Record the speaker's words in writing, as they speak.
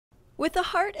With a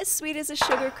heart as sweet as a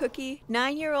sugar cookie,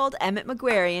 9-year-old Emmett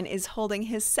McGuarian is holding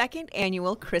his second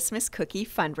annual Christmas cookie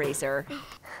fundraiser.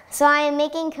 So I am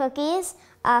making cookies,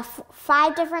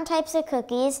 5 different types of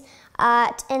cookies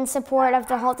in support of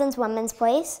the Halton's Women's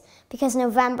Place, because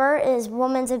November is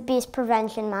Women's Abuse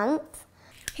Prevention Month.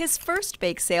 His first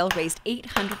bake sale raised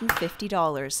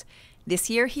 $850. This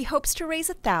year he hopes to raise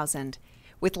 $1,000.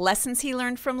 With lessons he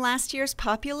learned from last year's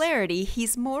popularity,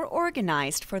 he's more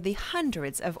organized for the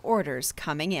hundreds of orders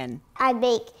coming in. I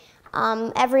bake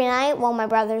every night while my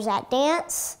brother's at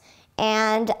dance,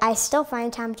 and I still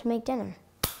find time to make dinner.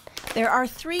 There are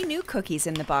 3 new cookies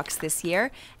in the box this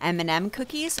year: M&M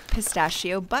cookies,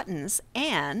 pistachio buttons,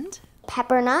 and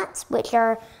pepper nuts, which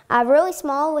are really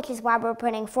small, which is why we're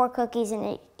putting 4 cookies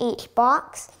in each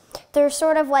box. They're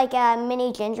sort of like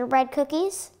mini gingerbread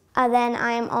cookies. Then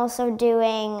I am also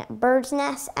doing bird's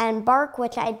nest and bark,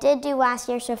 which I did do last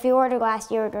year, so if you ordered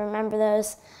last year, you would remember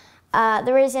those.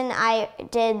 The reason I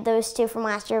did those 2 from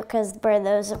last year because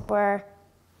those were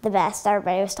the best.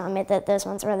 Everybody was telling me that those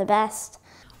ones were the best.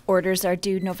 Orders are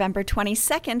due November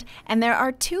 22nd, and there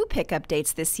are 2 pickup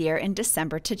dates this year in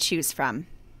December to choose from.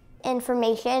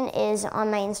 Information is on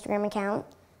my Instagram account,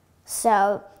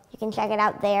 so you can check it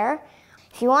out there.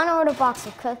 If you want to order a box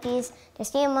of cookies,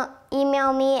 just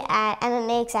email me at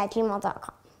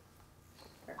emmettbakes@gmail.com.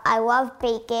 I love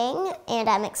baking, and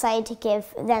I'm excited to give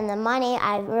them the money.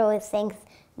 I really think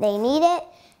they need it,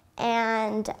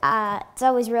 and it's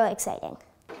always really exciting.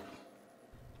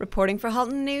 Reporting for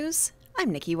Halton News,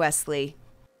 I'm Nikki Wesley.